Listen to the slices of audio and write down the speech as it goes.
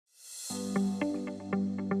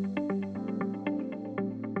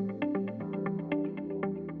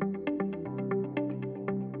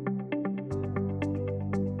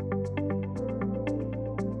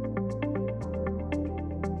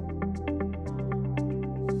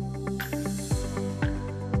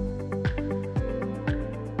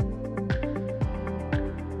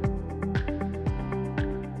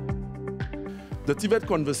The TVET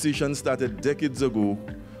conversation started decades ago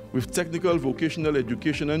with technical vocational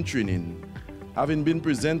education and training having been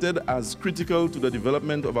presented as critical to the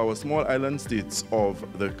development of our small island states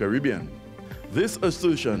of the Caribbean. This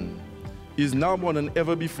assertion is now more than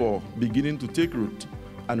ever before beginning to take root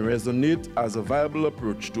and resonate as a viable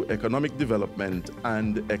approach to economic development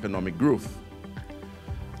and economic growth.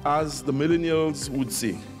 As the millennials would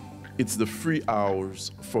say, it's the free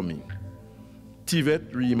hours for me.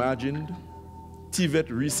 TVET reimagined, TVET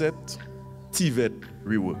reset, TVET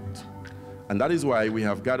reworked. And that is why we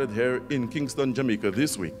have gathered here in Kingston, Jamaica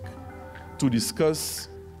this week to discuss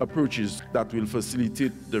approaches that will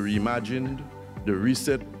facilitate the reimagined, the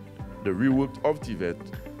reset, the reworked of TVET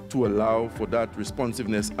to allow for that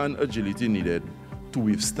responsiveness and agility needed to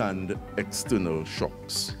withstand external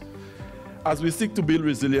shocks. As we seek to build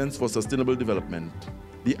resilience for sustainable development,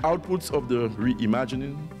 the outputs of the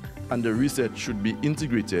reimagining and the reset should be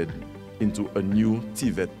integrated into a new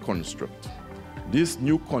TVET construct. This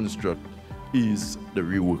new construct is the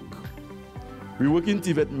rework. Reworking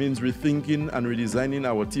TVET means rethinking and redesigning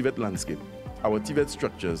our TVET landscape, our TVET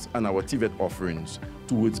structures, and our TVET offerings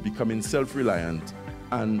towards becoming self-reliant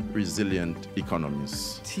and resilient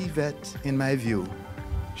economies. TVET, in my view,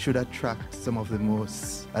 should attract some of the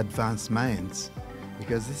most advanced minds,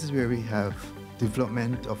 because this is where we have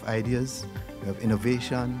development of ideas, we have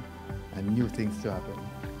innovation, and new things to happen.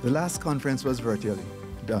 The last conference was virtually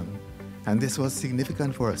done, and this was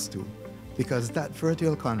significant for us too, because that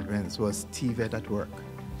virtual conference was TVET at work.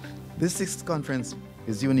 This sixth conference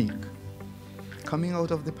is unique. Coming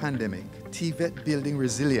out of the pandemic, TVET building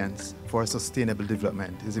resilience for sustainable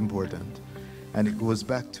development is important. And it goes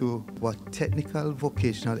back to what technical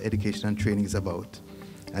vocational education and training is about,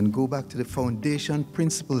 and go back to the foundation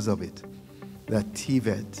principles of it, that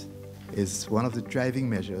TVET is one of the driving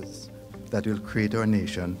measures that will create our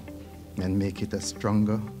nation and make it a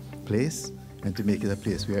stronger place, and to make it a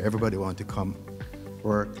place where everybody wants to come,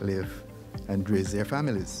 work, live, and raise their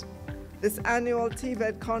families. This annual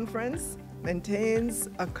TVET conference maintains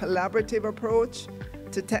a collaborative approach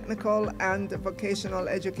to technical and vocational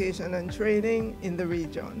education and training in the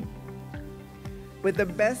region. With the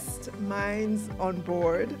best minds on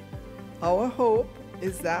board, our hope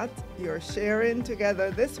is that your sharing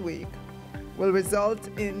together this week will result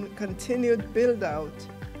in continued build-out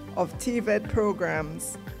of TVET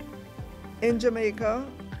programs in Jamaica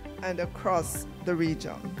and across the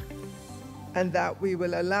region, and that we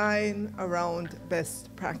will align around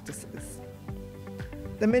best practices.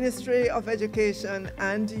 The Ministry of Education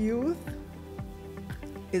and Youth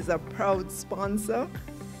is a proud sponsor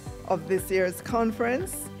of this year's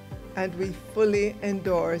conference, and we fully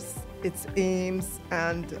endorse its aims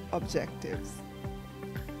and objectives.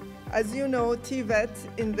 As you know, TVET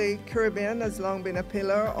in the Caribbean has long been a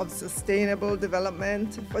pillar of sustainable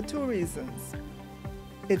development for two reasons.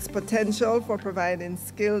 Its potential for providing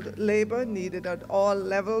skilled labor needed at all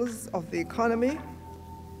levels of the economy,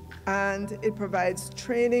 and it provides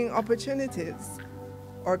training opportunities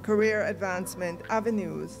or career advancement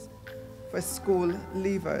avenues for school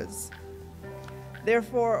leavers.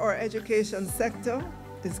 Therefore, our education sector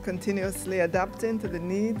is continuously adapting to the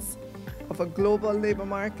needs of a global labor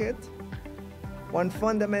market. One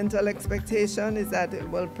fundamental expectation is that it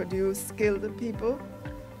will produce skilled people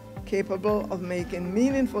capable of making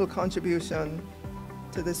meaningful contribution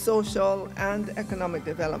to the social and economic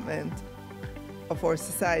development of our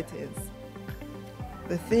societies.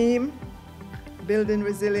 The theme, Building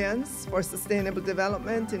Resilience for Sustainable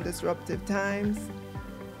Development in Disruptive Times,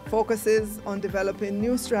 focuses on developing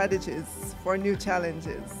new strategies for new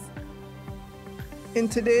challenges. In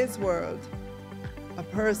today's world, a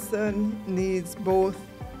person needs both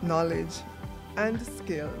knowledge and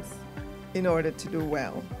skills in order to do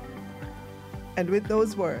well. And with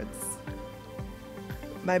those words,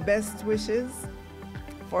 my best wishes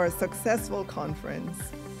for a successful conference,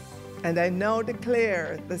 and I now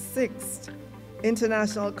declare the 6th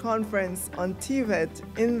International Conference on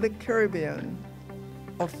TVET in the Caribbean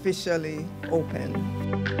officially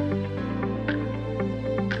open.